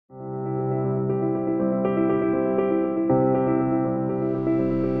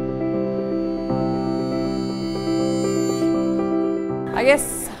I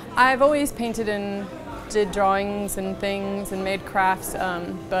guess I've always painted and did drawings and things and made crafts,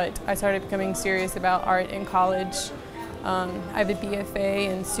 but I started becoming serious about art in college. I have a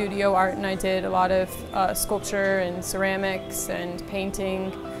BFA in studio art, and I did a lot of sculpture and ceramics and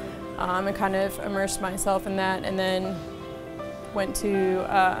painting. I kind of immersed myself in that, and then went to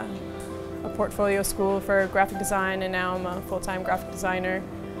a portfolio school for graphic design, and now I'm a full-time graphic designer.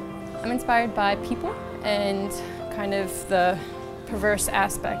 I'm inspired by people and kind of the perverse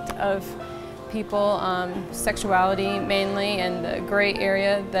aspect of people, sexuality mainly, and the gray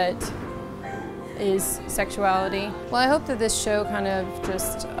area that is sexuality. Well, I hope that this show kind of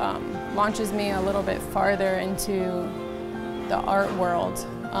just launches me a little bit farther into the art world.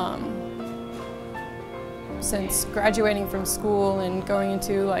 Since graduating from school and going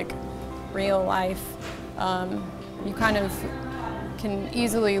into like real life, you kind of can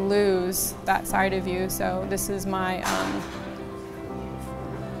easily lose that side of you. So this is my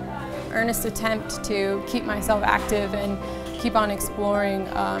earnest attempt to keep myself active and keep on exploring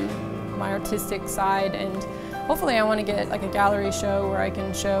my artistic side, and hopefully I want to get like a gallery show where I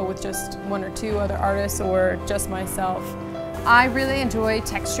can show with just one or two other artists or just myself. I really enjoy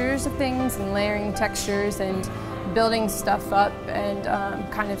textures of things and layering textures and building stuff up and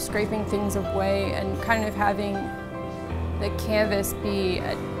kind of scraping things away and kind of having the canvas be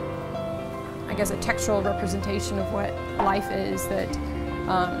I guess a textural representation of what life is, that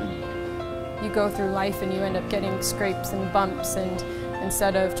you go through life and you end up getting scrapes and bumps, and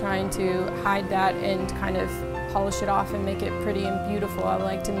instead of trying to hide that and kind of polish it off and make it pretty and beautiful, I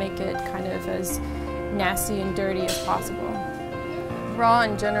like to make it kind of as nasty and dirty as possible. Raw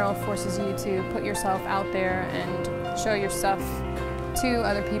in general forces you to put yourself out there and show your stuff to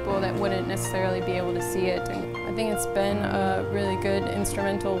other people that wouldn't necessarily be able to see it. And I think it's been a really good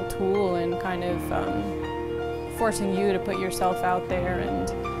instrumental tool in kind of forcing you to put yourself out there and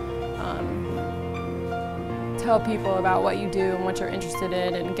tell people about what you do and what you're interested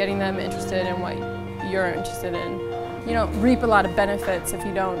in, and getting them interested in what you're interested in. You don't reap a lot of benefits if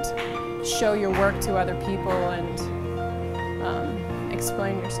you don't show your work to other people and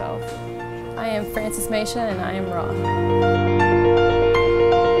explain yourself. I am Frances Matia, and I am raw.